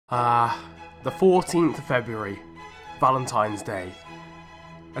The 14th of February, Valentine's Day.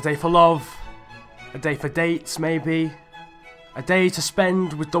 A day for love, a day for dates maybe, a day to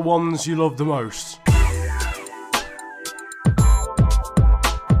spend with the ones you love the most.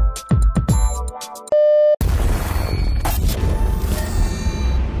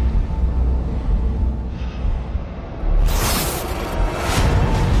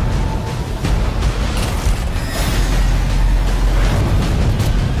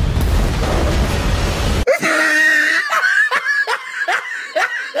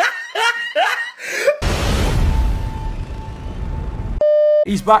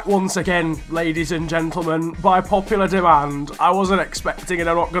 He's back once again, ladies and gentlemen, by popular demand. I wasn't expecting it,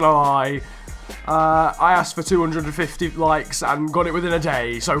 I'm not gonna lie. I asked for 250 likes and got it within a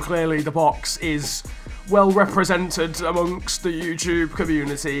day, so clearly the box is well represented amongst the YouTube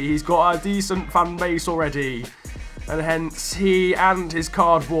community. He's got a decent fan base already, and hence he and his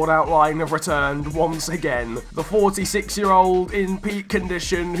cardboard outline have returned once again. The 46-year-old in peak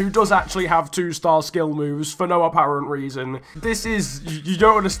condition who does actually have 2-star skill moves for no apparent reason. This is, you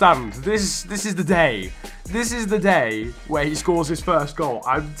don't understand, this is the day. This is the day where he scores his first goal,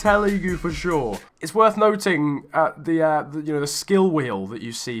 I'm telling you for sure. It's worth noting the skill wheel that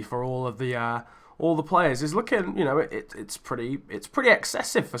you see for all the players is looking, you know, it's pretty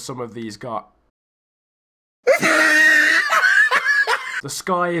excessive for some of these guys. The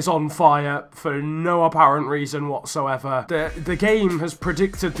sky is on fire for no apparent reason whatsoever. The game has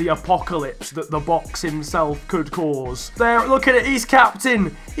predicted the apocalypse that the box himself could cause. There, look at it, he's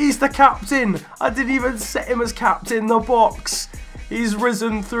captain! He's the captain! I didn't even set him as captain, the box! He's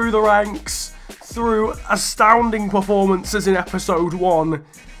risen through the ranks, through astounding performances in episode 1.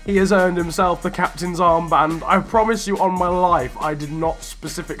 He has earned himself the captain's armband. I promise you on my life, I did not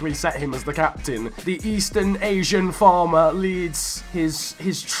specifically set him as the captain. The Eastern Asian farmer leads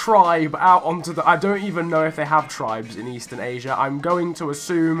his tribe out onto the... I don't even know if they have tribes in Eastern Asia. I'm going to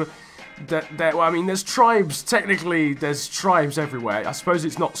assume that well, I mean, there's tribes, technically, there's tribes everywhere. I suppose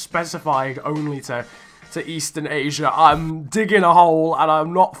it's not specified only to Eastern Asia. I'm digging a hole and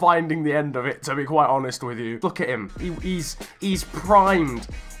I'm not finding the end of it, to be quite honest with you. Look at him. He's primed.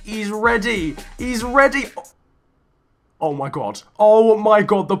 He's ready. He's ready. Oh my god. Oh my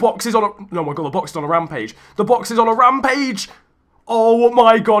god. The box is on a... No, my god, the box is on a rampage. The box is on a rampage. Oh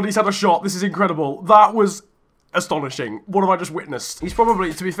my god, he's had a shot. This is incredible. That was astonishing. What have I just witnessed? He's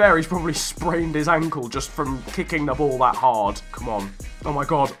probably, to be fair, he's probably sprained his ankle just from kicking the ball that hard. Come on. Oh my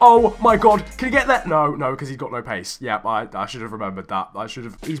god. Oh my god. Can he get that? No, because he's got no pace. Yeah, I should have remembered that. I should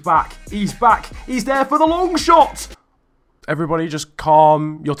have... He's back. He's back. He's there for the long shot. Everybody just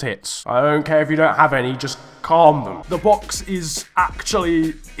calm your tits. I don't care if you don't have any, just calm them. The box is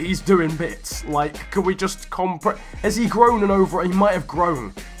actually, he's doing bits. Like, can we just has he grown and over? He might have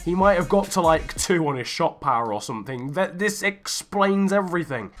grown. He might have got to like 2 on his shot power or something. This explains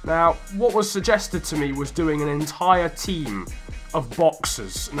everything. Now, what was suggested to me was doing an entire team of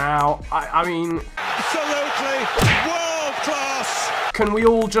boxers. Now, I mean... Absolutely world class! Can we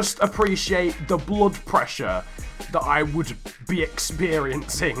all just appreciate the blood pressure that I would be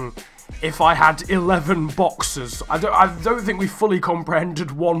experiencing if I had 11 boxers? I don't think we fully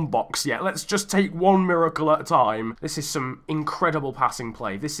comprehended one box yet. Let's just take one miracle at a time. This is some incredible passing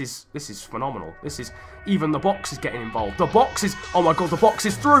play. This is phenomenal. This is... Even the box is getting involved. The box is... Oh my god, the box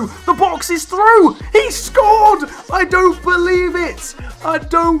is through! The box is through! He scored! I don't believe it! I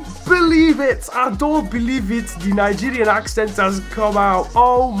don't believe it! I don't believe it! The Nigerian accent has come out.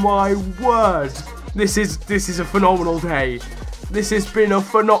 Oh my word! This is a phenomenal day. This has been a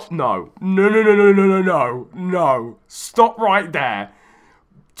No. No. Stop right there.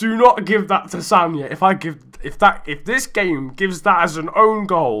 Do not give that to Sanya. If this game gives that as an own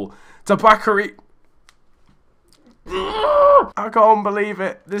goal to Bakary... I can't believe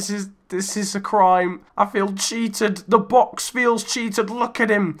it. This is a crime. I feel cheated. The box feels cheated. Look at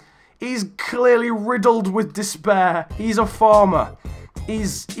him. He's clearly riddled with despair. He's a farmer.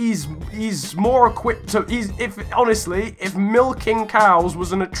 He's more equipped to... Honestly, if milking cows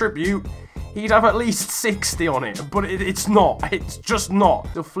was an attribute, he'd have at least 60 on it. But it's not. It's just not.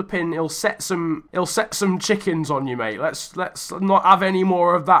 He'll set some chickens on you, mate. Let's not have any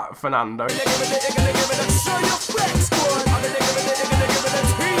more of that, Fernando.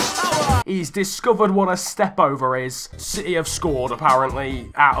 He's discovered what a step over is. City have scored,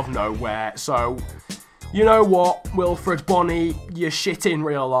 apparently, out of nowhere. So... You know what, Wilfred Bonny, you're shit in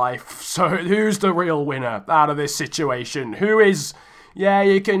real life. So who's the real winner out of this situation? Who is... Yeah,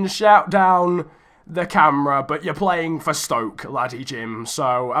 you can shout down the camera, but you're playing for Stoke, laddie Jim.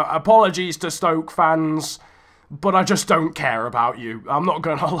 So apologies to Stoke fans. but I just don't care about you. I'm not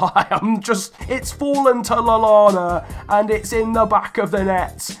gonna lie, it's fallen to Lalana, and it's in the back of the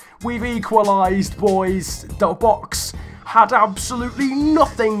net. We've equalised, boys. The box had absolutely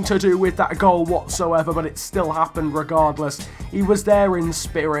nothing to do with that goal whatsoever, but it still happened regardless. He was there in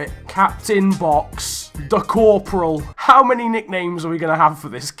spirit. Captain Box, the Corporal. How many nicknames are we going to have for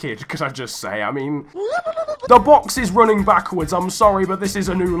this kid, could I just say? I mean, the box is running backwards. I'm sorry, but this is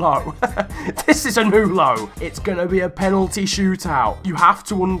a new low. This is a new low. It's going to be a penalty shootout. You have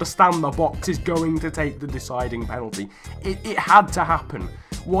to understand the box is going to take the deciding penalty. It had to happen.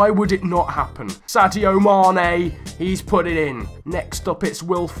 Why would it not happen? Sadio Mane, he's put it in. Next up, it's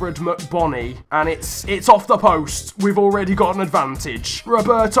Wilfred McBonney, and it's off the post. We've already got an advantage.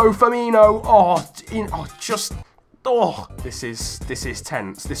 Roberto Firmino, this is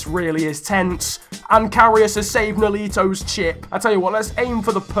tense. This really is tense. And Karius has saved Nolito's chip. I tell you what, let's aim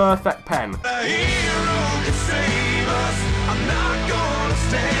for the perfect pen. A hero can save us. I'm not gonna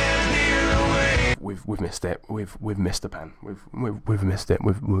stand here and wait. We've missed it. We've missed the pen. We've missed it.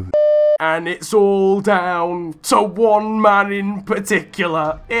 And it's all down to one man in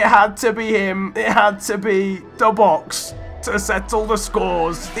particular. It had to be him. It had to be the box to settle the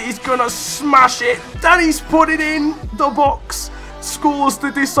scores. He's gonna smash it. And he's put it in. The box scores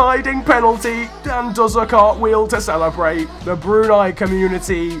the deciding penalty and does a cartwheel to celebrate. The Brunei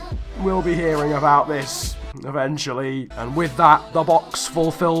community will be hearing about this eventually, and with that, the box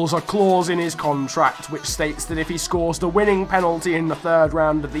fulfills a clause in his contract which states that if he scores the winning penalty in the third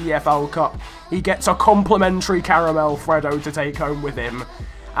round of the EFL Cup, he gets a complimentary caramel Freddo to take home with him.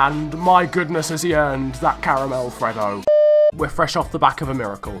 And my goodness, has he earned that caramel Freddo. We're fresh off the back of a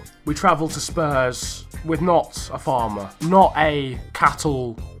miracle. We travel to Spurs with not a farmer, not a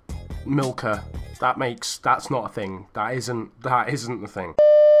cattle milker. That's not a thing. That isn't the thing.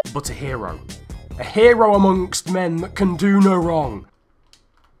 But a hero. A hero amongst men that can do no wrong.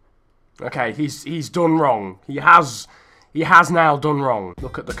 Okay, he's done wrong. He has now done wrong.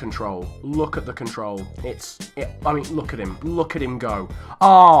 Look at the control. Look at the control. I mean, look at him. Look at him go.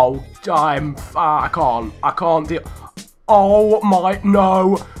 Oh, I can't deal. Oh my,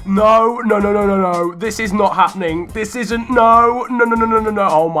 no. This is not happening. This isn't, no.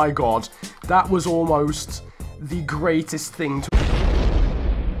 Oh my God. That was almost the greatest thing to...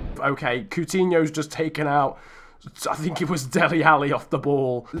 Okay, Coutinho's just taken out, I think it was Dele Alli off the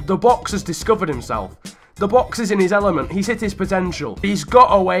ball. The box has discovered himself. The box is in his element. He's hit his potential. He's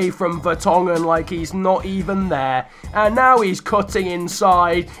got away from Vertonghen like he's not even there. And now he's cutting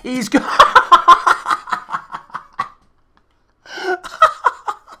inside. He's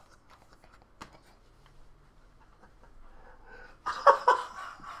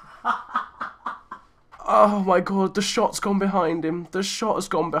Oh my God, the shot's gone behind him. The shot has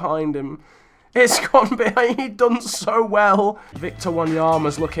gone behind him. It's gone behind. He'd done so well. Victor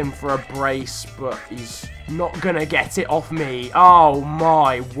Wanyama's looking for a brace, but he's not gonna get it off me. Oh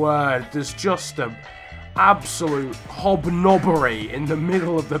my word. There's just an absolute hobnobbery in the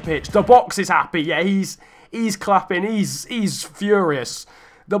middle of the pitch. The box is happy. Yeah, he's clapping. He's furious.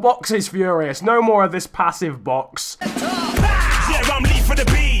 The box is furious. No more of this passive box.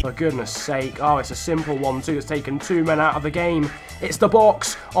 For goodness sake. Oh, it's a simple 1-2. It's taken 2 men out of the game. It's the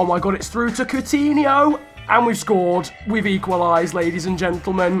box. Oh my God, it's through to Coutinho. And we've scored. We've equalised, ladies and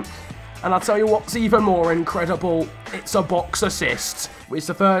gentlemen. And I'll tell you what's even more incredible. It's a box assist. It's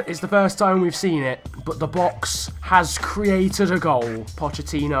the first time we've seen it, but the box has created a goal.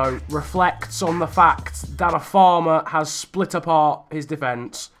 Pochettino reflects on the fact that a farmer has split apart his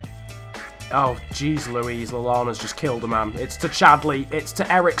defence. Oh, jeez Louise, Lallana's just killed a man. It's to Chadley, it's to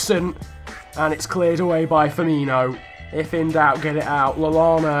Ericsson, and it's cleared away by Firmino. If in doubt, get it out.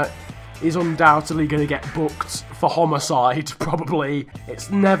 Lallana is undoubtedly going to get booked for homicide, probably. It's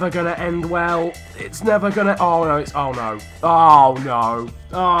never going to end well. It's never going to... Oh, no, it's... Oh, no. Oh, no.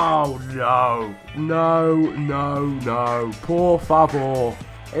 Oh, no. No. Por favor.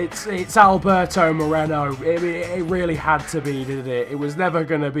 It's Alberto Moreno. It really had to be, didn't it? It was never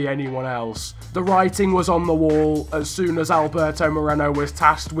going to be anyone else. The writing was on the wall as soon as Alberto Moreno was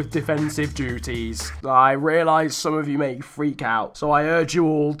tasked with defensive duties. I realise some of you may freak out, so I urge you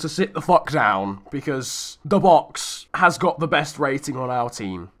all to sit the fuck down, because the box has got the best rating on our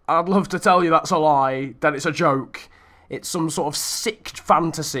team. I'd love to tell you that's a lie, that it's a joke. It's some sort of sick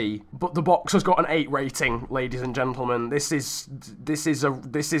fantasy, but the box has got an 8 rating, ladies and gentlemen. This is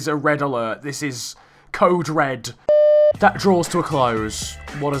a red alert. This is code red. That draws to a close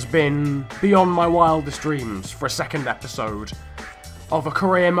what has been beyond my wildest dreams for a second episode of a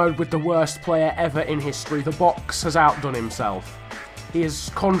career mode with the worst player ever in history. The box has outdone himself. He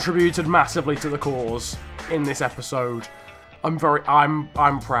has contributed massively to the cause. in this episode. I'm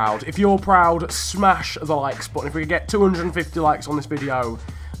proud. If you're proud, smash the likes button. If we could get 250 likes on this video,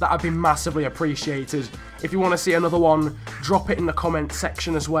 that would be massively appreciated. If you want to see another one, drop it in the comment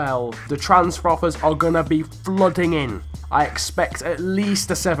section as well. The transfer offers are gonna be flooding in. I expect at least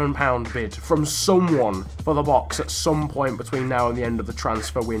a £7 bid from someone for the box at some point between now and the end of the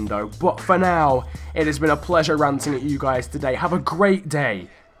transfer window. But for now, it has been a pleasure ranting at you guys today. Have a great day,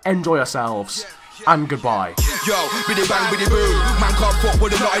 enjoy yourselves, and goodbye. Yo, biddy bang, biddy boo. Man can't fuck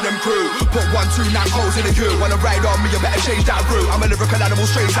with the Nottingham crew. Put 1, 2, 9 holes in the queue. Wanna ride on me, you better change that route. I'm a lyrical animal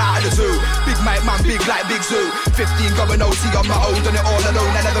straight out of the zoo. Big mate, man, big like Big Zoo. 15 going OT on my own, done it all alone.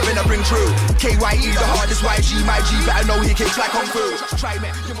 I never been a bring true. KYE, the hardest YG, my G. Better know he kicks like Kung Fu. Try me,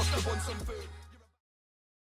 you must